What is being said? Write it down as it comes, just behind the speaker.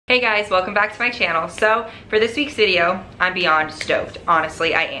Hey guys, welcome back to my channel. So for this week's video, I'm beyond stoked.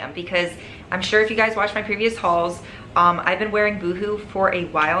 Honestly, I am, because I'm sure if you guys watched my previous hauls, I've been wearing Boohoo for a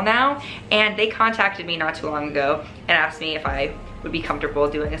while now, and they contacted me not too long ago and asked me if I would be comfortable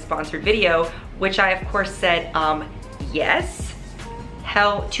doing a sponsored video, which I of course said, yes.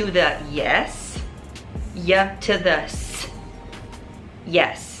 Hell to the yes. Yeah to the s.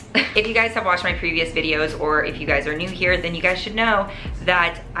 Yes. If you guys have watched my previous videos, or if you guys are new here, then you guys should know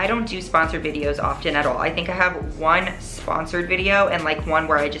that I don't do sponsored videos often at all. I think I have one sponsored video and like one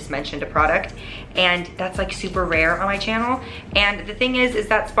where I just mentioned a product, and that's like super rare on my channel. And the thing is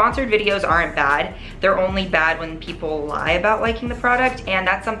that sponsored videos aren't bad. They're only bad when people lie about liking the product, and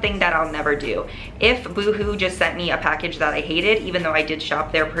that's something that I'll never do. If Boohoo just sent me a package that I hated, even though I did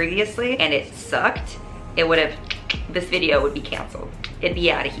shop there previously and it sucked, this video would be canceled. It'd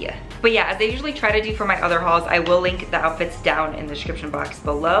be out of here. But yeah, as I usually try to do for my other hauls, I will link the outfits down in the description box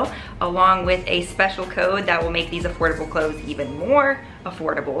below, along with a special code that will make these affordable clothes even more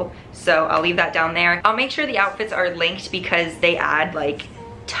affordable. So I'll leave that down there. I'll make sure the outfits are linked because they add like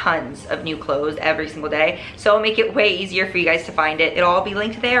tons of new clothes every single day. So it'll make it way easier for you guys to find it. It'll all be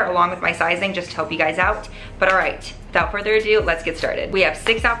linked there along with my sizing, just to help you guys out. But all right, without further ado, let's get started. We have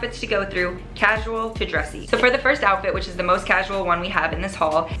 6 outfits to go through, casual to dressy. So for the first outfit, which is the most casual one we have in this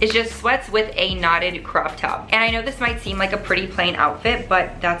haul, is just sweats with a knotted crop top. And I know this might seem like a pretty plain outfit,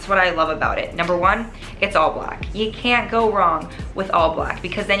 but that's what I love about it. Number one, it's all black. You can't go wrong with all black,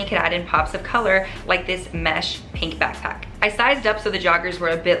 because then you can add in pops of color like this mesh pink backpack. I sized up so the joggers were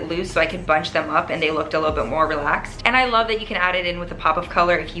a bit loose so I could bunch them up and they looked a little bit more relaxed. And I love that you can add it in with a pop of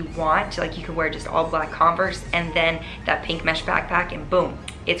color if you want. Like you could wear just all black Converse and then that pink mesh backpack, and boom,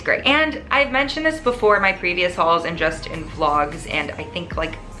 it's great. And I've mentioned this before in my previous hauls and just in vlogs, and I think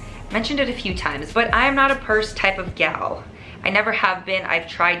like mentioned it a few times, but I am not a purse type of gal. I never have been. I've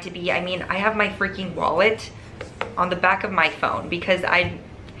tried to be. I mean, I have my freaking wallet on the back of my phone because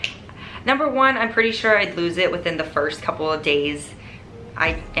number one, I'm pretty sure I'd lose it within the first couple of days.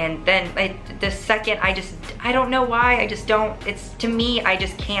 The second, I don't know why, I just don't, to me, I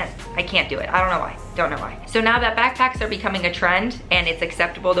can't do it. I don't know why. So now that backpacks are becoming a trend and it's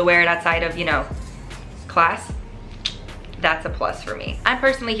acceptable to wear it outside of, you know, class, that's a plus for me. I'm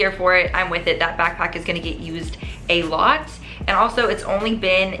personally here for it, I'm with it. That backpack is gonna get used a lot. And also it's only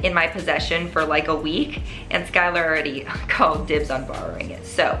been in my possession for like a week, and Skylar already called dibs on borrowing it,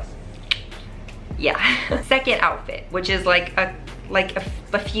 so yeah. Second outfit, which is like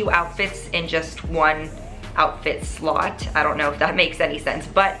a few outfits in just one outfit slot. I don't know if that makes any sense,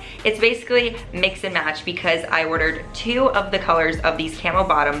 but it's basically mix and match because I ordered 2 of the colors of these camo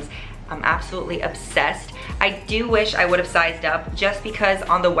bottoms. I'm absolutely obsessed. I do wish I would have sized up, just because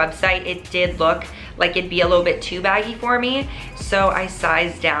on the website it did look like it'd be a little bit too baggy for me. So I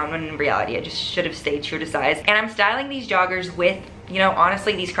sized down, when in reality I just should have stayed true to size. And I'm styling these joggers with, you know,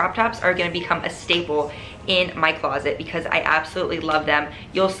 honestly, these crop tops are gonna become a staple in my closet because I absolutely love them.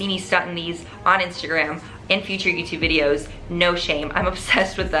 You'll see me stunting these on Instagram in future YouTube videos, no shame. I'm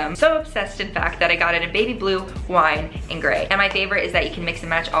obsessed with them. So obsessed, in fact, that I got it in baby blue, wine, and gray. And my favorite is that you can mix and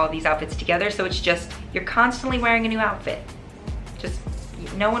match all of these outfits together, so it's just, you're constantly wearing a new outfit. Just,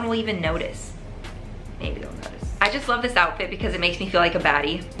 no one will even notice. Maybe they'll notice. I just love this outfit because it makes me feel like a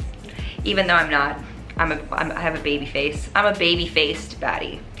baddie, even though I'm not. I have a baby face. I'm a baby-faced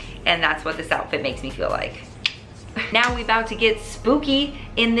baddie, and that's what this outfit makes me feel like. Now we about to get spooky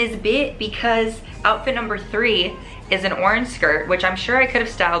in this bit because outfit number 3 is an orange skirt, which I'm sure I could have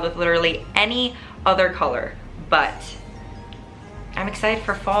styled with literally any other color, but I'm excited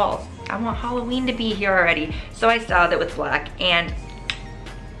for fall. I want Halloween to be here already, so I styled it with black, and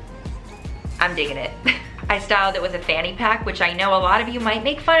I'm digging it. I styled it with a fanny pack, which I know a lot of you might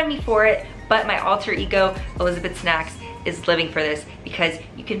make fun of me for it, but my alter ego, Elizabeth Snacks, is living for this because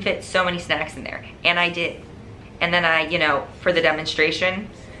you can fit so many snacks in there, and I did. And then I, you know, for the demonstration,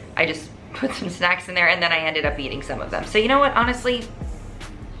 I just put some snacks in there, and then I ended up eating some of them. So you know what, honestly,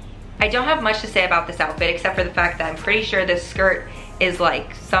 I don't have much to say about this outfit except for the fact that I'm pretty sure this skirt is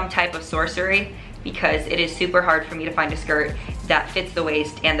like some type of sorcery, because it is super hard for me to find a skirt that fits the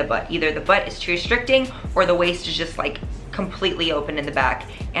waist and the butt. Either the butt is too restricting or the waist is just like completely open in the back,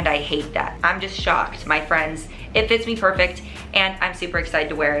 and I hate that. I'm just shocked, my friends. It fits me perfect, and I'm super excited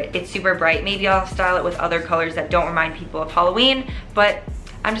to wear it. It's super bright. Maybe I'll style it with other colors that don't remind people of Halloween, but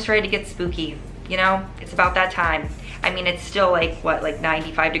I'm just ready to get spooky, you know? It's about that time. I mean, it's still like, what, like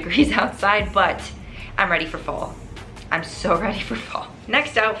 95 degrees outside, but I'm ready for fall. I'm so ready for fall.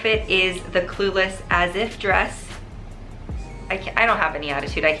 Next outfit is the Clueless As If dress. I don't have any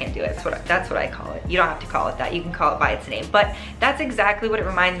attitude. I can't do it. That's what I call it. You don't have to call it that. You can call it by its name. But that's exactly what it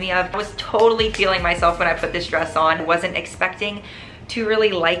reminds me of. I was totally feeling myself when I put this dress on. I wasn't expecting to really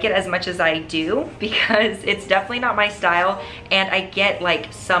like it as much as I do because it's definitely not my style, and I get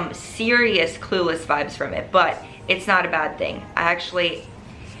like some serious Clueless vibes from it, but it's not a bad thing.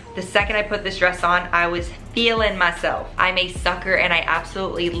 The second I put this dress on, I was feeling myself. I'm a sucker and I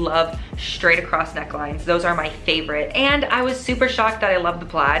absolutely love straight across necklines. Those are my favorite. And I was super shocked that I loved the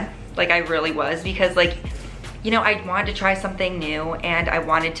plaid. Like I really was, because like, you know, I wanted to try something new and I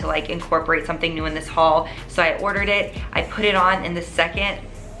wanted to like incorporate something new in this haul. So I ordered it, I put it on, and the second,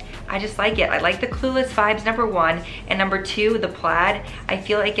 I just like it. I like the Clueless vibes, number one. And number two, the plaid, I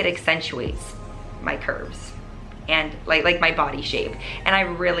feel like it accentuates my curves and like my body shape. And I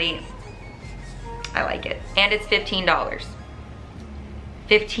like it. And it's $15.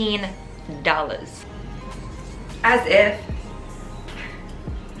 $15. As if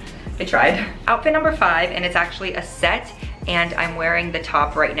I tried. Outfit number 5, and it's actually a set, and I'm wearing the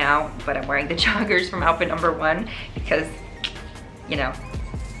top right now, but I'm wearing the joggers from outfit number 1 because, you know,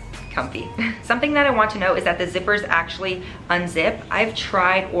 comfy. Something that I want to know is that the zippers actually unzip. I've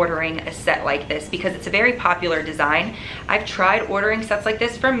tried ordering a set like this because it's a very popular design. I've tried ordering sets like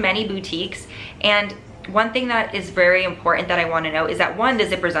this from many boutiques, and one thing that is very important that I want to know is that, one, the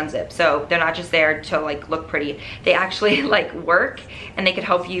zippers unzip, so they're not just there to like look pretty. They actually like work, and they could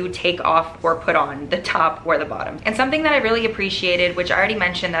help you take off or put on the top or the bottom. And something that I really appreciated, which I already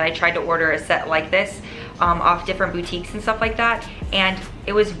mentioned, that I tried to order a set like this off different boutiques and stuff like that, and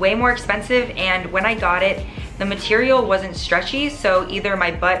it was way more expensive, and when I got it, the material wasn't stretchy, so either my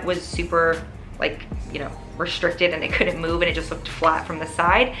butt was super like, you know, restricted and it couldn't move and it just looked flat from the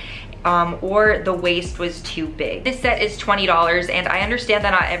side, or the waist was too big. This set is $20, and I understand that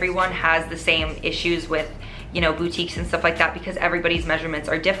not everyone has the same issues with, you know, boutiques and stuff like that because everybody's measurements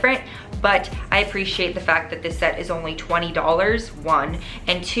are different, but I appreciate the fact that this set is only $20, one,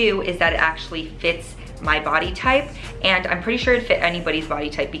 and two is that it actually fits my body type, and I'm pretty sure it fit anybody's body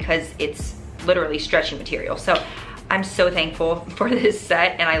type because it's literally stretchy material. So I'm so thankful for this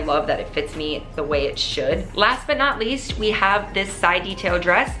set, and I love that it fits me the way it should. Last but not least, we have this side detail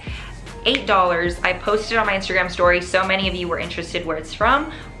dress. $8. I posted on my Instagram story. So many of you were interested where it's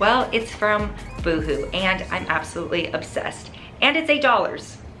from. Well, it's from Boohoo, and I'm absolutely obsessed. And it's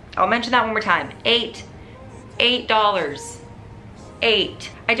 $8. I'll mention that one more time. $8. $8.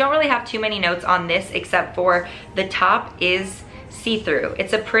 I don't really have too many notes on this except for the top is see-through.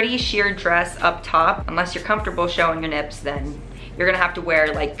 It's a pretty sheer dress up top. Unless you're comfortable showing your nips, then you're gonna have to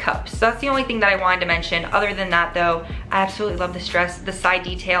wear like cups. So that's the only thing that I wanted to mention. Other than that though, I absolutely love this dress. The side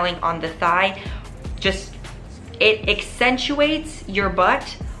detailing on the thigh, just, it accentuates your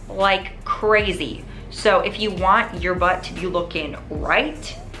butt like crazy. So if you want your butt to be looking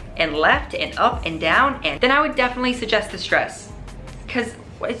right and left and up and down, and then I would definitely suggest this dress because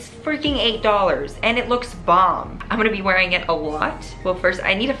it's freaking $8 and it looks bomb. I'm gonna be wearing it a lot. Well, first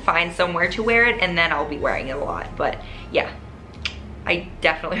I need to find somewhere to wear it and then I'll be wearing it a lot. But yeah, I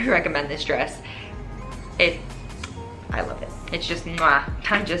definitely recommend this dress. I love it. It's just, mwah.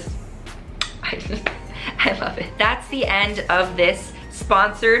 I love it. That's the end of this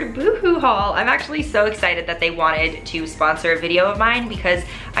sponsored Boohoo haul. I'm actually so excited that they wanted to sponsor a video of mine because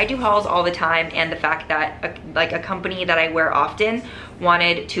I do hauls all the time, and the fact that a company that I wear often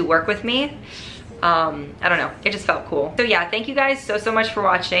wanted to work with me, I don't know, it just felt cool. So yeah, thank you guys so much for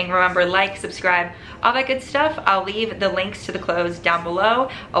watching. Remember, like, subscribe, all that good stuff. I'll leave the links to the clothes down below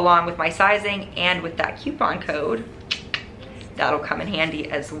along with my sizing and with that coupon code. That'll come in handy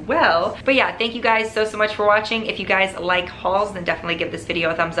as well. But yeah, thank you guys so much for watching. If you guys like hauls, then definitely give this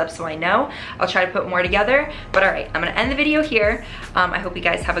video a thumbs up so I know. I'll try to put more together. But all right, I'm gonna end the video here. I hope you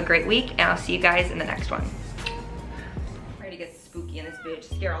guys have a great week, and I'll see you guys in the next one. I'm ready to get spooky in this bitch,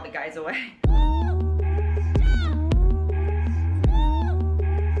 scare all the guys away.